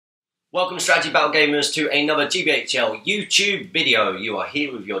Welcome, Strategy Battle Gamers, to another GBHL YouTube video. You are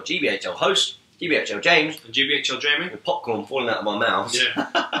here with your GBHL host, GBHL James. And GBHL Jamie. With popcorn falling out of my mouth.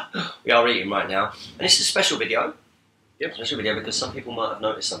 Yeah. We are eating right now. And this is a special video. Yep. Special video because some people might have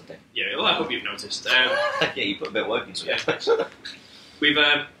noticed something. Yeah, well, I hope you've noticed. Yeah, you put a bit of work into it. Yeah. We've,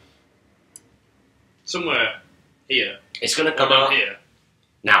 somewhere here. It's going to come out here.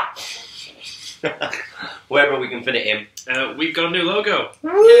 now. Wherever we can fit it in. We've got a new logo.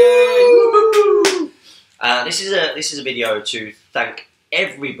 Yay! This is a video to thank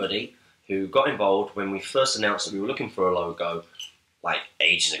everybody who got involved when we first announced that we were looking for a logo, like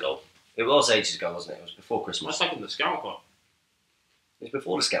ages ago. It was ages ago, wasn't it? It was before Christmas. That's like in the Scout Hut. It was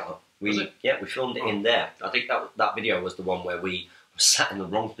before the Scout Hut. Was it? Yeah, we filmed it in there. I think that video was the one where we were sat in the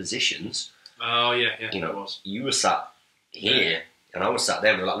wrong positions. Oh yeah, You know, it was. You were sat here. And I was sat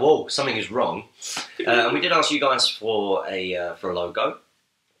there and we were like, whoa, something is wrong. And we did ask you guys for a logo.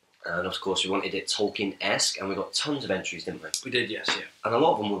 And of course we wanted it Tolkien-esque, and we got tons of entries, didn't we? We did, yes, yeah. And a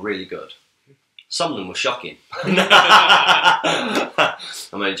lot of them were really good. Some of them were shocking. I'm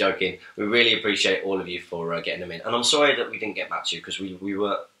only joking. We really appreciate all of you for getting them in. And I'm sorry that we didn't get back to you because we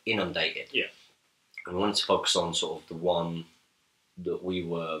were inundated. Yeah. And we wanted to focus on sort of the one that we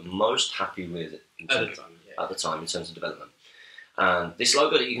were most happy with at the time in terms of development. And this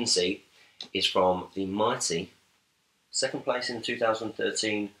logo that you can see is from the mighty second place in the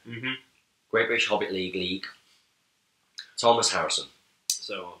 2013 Great British Hobbit League, Thomas Harrison.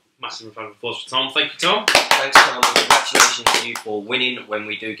 So, massive round of applause for Tom. Thank you, Tom. Thanks, Tom. Congratulations to you for winning. When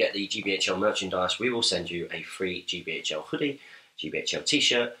we do get the GBHL merchandise, we will send you a free GBHL hoodie, GBHL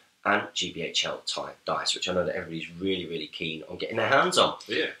t-shirt, and GBHL dice, which I know that everybody's really, really keen on getting their hands on.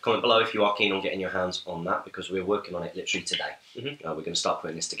 Yeah. Comment below if you are keen on getting your hands on that, because we're working on it literally today. We're going to start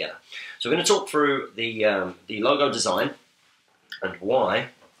putting this together. So we're going to talk through the logo design and why.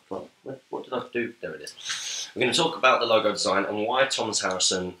 Well, what did I do? There it is. We're going to talk about the logo design and why Thomas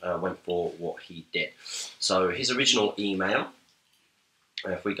Harrison went for what he did. So his original email,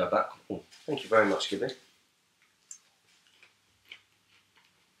 if we go back, oh, thank you very much, Gibby.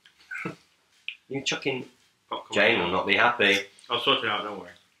 You chucking Jane will not be happy. I'll sort it out, don't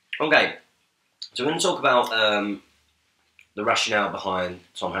worry. Okay, so we're going to talk about the rationale behind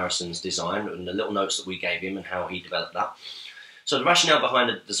Tom Harrison's design and the little notes that we gave him and how he developed that. So the rationale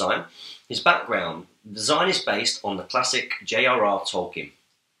behind the design, his background. The design is based on the classic J.R.R. Tolkien,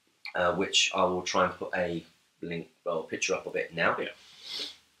 which I will try and put a link, well, picture up of it now.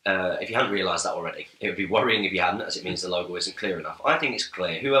 Yeah. If you hadn't realised that already, it would be worrying if you hadn't, as it means the logo isn't clear enough. I think it's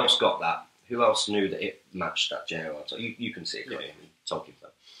clear. Who else got that? Who else knew that it matched that J.R.R. So you can see it clearly in Tolkien.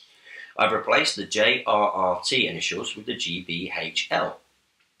 I've replaced the J.R.R.T. initials with the GBHL.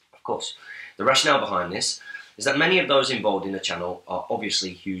 Of course, the rationale behind this is that many of those involved in the channel are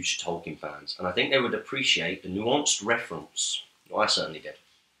obviously huge Tolkien fans, and I think they would appreciate the nuanced reference. Well, I certainly did.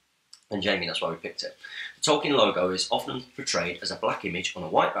 And Jamie, that's why we picked it. The Tolkien logo is often portrayed as a black image on a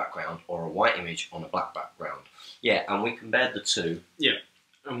white background or a white image on a black background. Yeah, and we compared the two. Yeah.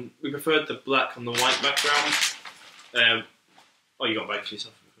 We preferred the black on the white background. Oh, you got back to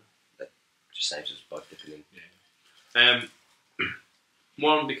yourself. That just saves us both dipping in. Yeah.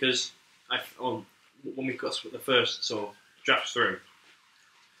 One, because when we got the first sort of draft through,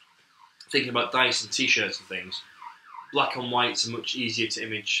 thinking about dice and t-shirts and things, black on white's a much easier to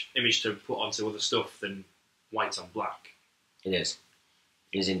image to put onto other stuff than white on black. It is.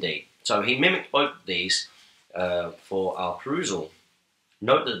 It is indeed. So he mimicked both of these for our perusal.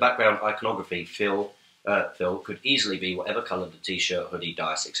 Note that the background iconography fill could easily be whatever colour the t-shirt, hoodie,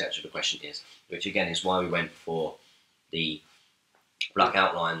 dice, etc. the question is, which again is why we went for the black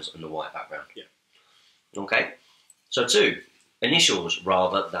outlines and the white background. Yeah. Okay. So 2, initials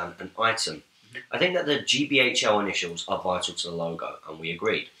rather than an item. I think that the GBHL initials are vital to the logo, and we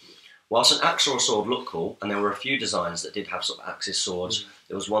agreed. Whilst an axe or a sword looked cool, and there were a few designs that did have sort of axes, swords,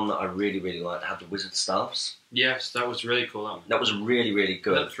 there was one that I really, really liked that had the wizard staffs. Yes, that was really cool. That was really, really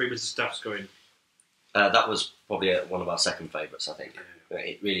good. The 3 wizard staffs going. That was probably one of our second favourites, I think. Yeah.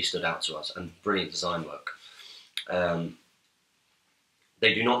 It really stood out to us, and brilliant design work.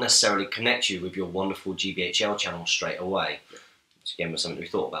 They do not necessarily connect you with your wonderful GBHL channel straight away. Yeah. Which again was something we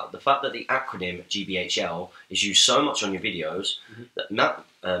thought about. The fact that the acronym GBHL is used so much on your videos,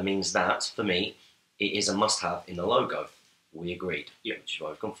 that means that, for me, it is a must-have in the logo. We agreed, which is why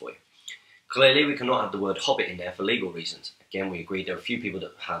we've gone for you. Clearly, we cannot have the word Hobbit in there for legal reasons. Again, we agreed there are a few people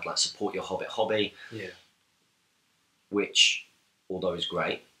that had, like, support your Hobbit hobby, which, although is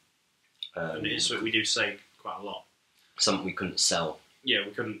great. And it is something we do say quite a lot. Something we couldn't sell. Yeah,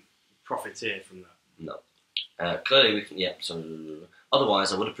 we couldn't profiteer from that. No. Clearly, we can,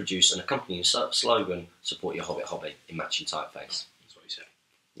 Otherwise, I would have produced an accompanying slogan, support your hobby in matching typeface. That's what he said.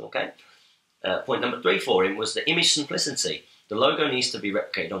 Okay. Point number 3 for him was the image simplicity. The logo needs to be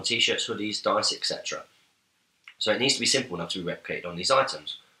replicated on t-shirts, hoodies, dice, etc. So it needs to be simple enough to be replicated on these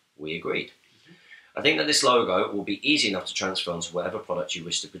items. We agreed. I think that this logo will be easy enough to transfer onto whatever product you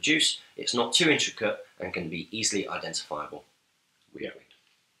wish to produce. It's not too intricate and can be easily identifiable. We agreed.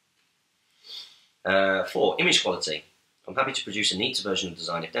 4. Image quality. I'm happy to produce a neat version of the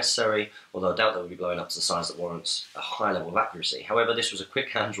design if necessary, although I doubt that will be blown up to the size that warrants a high level of accuracy. However, this was a quick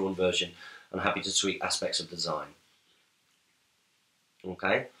hand-drawn version, and I'm happy to tweak aspects of the design.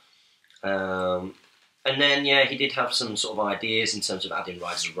 Okay. And then, yeah, he did have some sort of ideas in terms of adding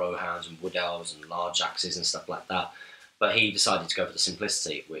riders of rowhounds and wood elves and large axes and stuff like that. But he decided to go for the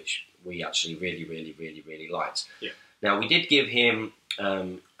simplicity, which we actually really liked. Yeah. Now, we did give him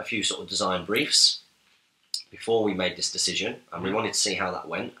a few sort of design briefs before we made this decision, and we wanted to see how that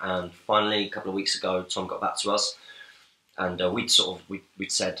went. And finally, a couple of weeks ago, Tom got back to us, and we'd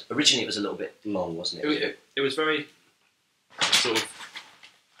said originally it was a little bit long, wasn't it? It was very sort of.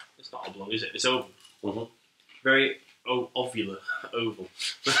 It's not oblong, is it? It's oval. Mm-hmm. Very ovular, oval.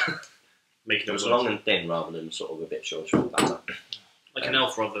 Making it was long and thin rather than sort of a bit short. Like an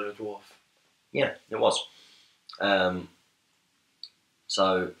elf rather than a dwarf. Yeah, it was.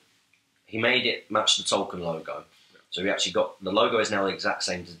 So he made it match the Tolkien logo. So we actually got the logo is now the exact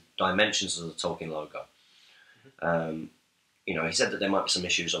same dimensions as the Tolkien logo. You know, he said that there might be some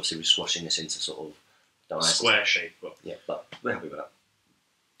issues, obviously, with squashing this into sort of dice. Square shape. But yeah, but we're happy with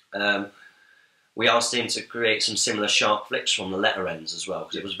that. We asked him to create some similar sharp flicks from the letter ends as well,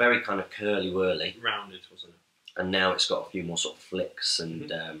 because it was very kind of curly-whirly. Rounded, wasn't it? And now it's got a few more sort of flicks,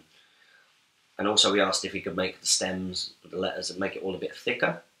 and also we asked if he could make the stems, the letters, and make it all a bit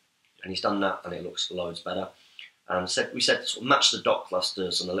thicker. And he's done that, and it looks loads better. And we said sort of match the dot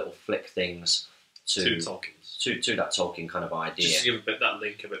clusters and the little flick things to that Tolkien kind of idea. Just to give a bit that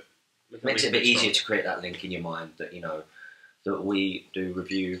link of it. Makes it a bit easier to create that link in your mind that, you know, that we do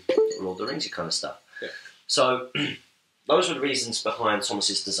review Lord of the Ringsy kind of stuff. Yeah. So those were the reasons behind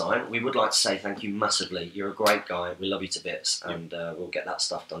Thomas's design. We would like to say thank you massively. You're a great guy. We love you to bits, and we'll get that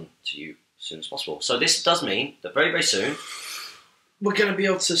stuff done to you as soon as possible. So this does mean that very soon we're going to be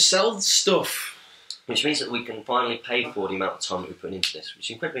able to sell stuff, which means that we can finally pay for the amount of time that we put into this,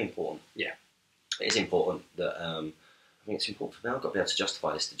 which is incredibly important. Yeah, it is important that. I think it's important for me. I've got to be able to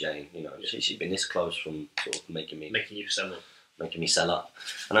justify this to Jane. You know, she's been this close from sort of making you sell up,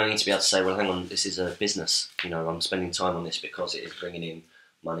 and I need to be able to say, well, hang on, this is a business. You know, I'm spending time on this because it is bringing in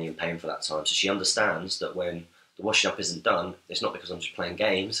money and paying for that time. So she understands that when the washing up isn't done, it's not because I'm just playing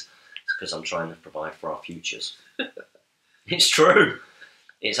games. It's because I'm trying to provide for our futures. It's true.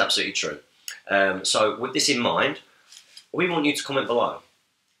 It's absolutely true. So with this in mind, we want you to comment below.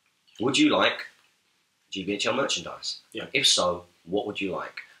 Would you like GBHL merchandise? Yeah. If so, what would you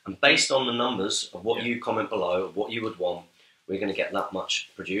like? And based on the numbers of what you comment below, of what you would want, we're going to get that much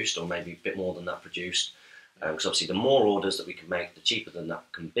produced, or maybe a bit more than that produced. Because obviously the more orders that we can make, the cheaper than that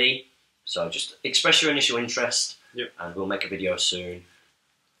can be. So just express your initial interest, and we'll make a video soon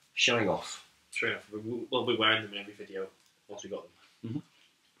showing off. True enough. We'll be wearing them in every video once we got them. Mm-hmm.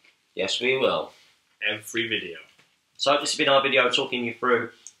 Yes, we will. Every video. So this has been our video talking you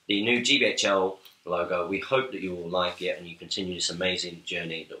through the new GBHL logo. We hope that you will like it and you continue this amazing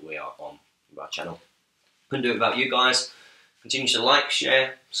journey that we are on with our channel. Couldn't do it without you guys. Continue to like,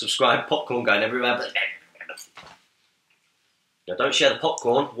 share, subscribe. Popcorn going everywhere. But now, don't share the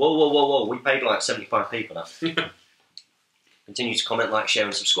popcorn. Whoa. We paid like 75p for that. Continue to comment, like, share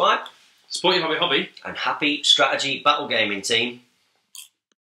and subscribe. Support your hobby. And happy strategy battle gaming team.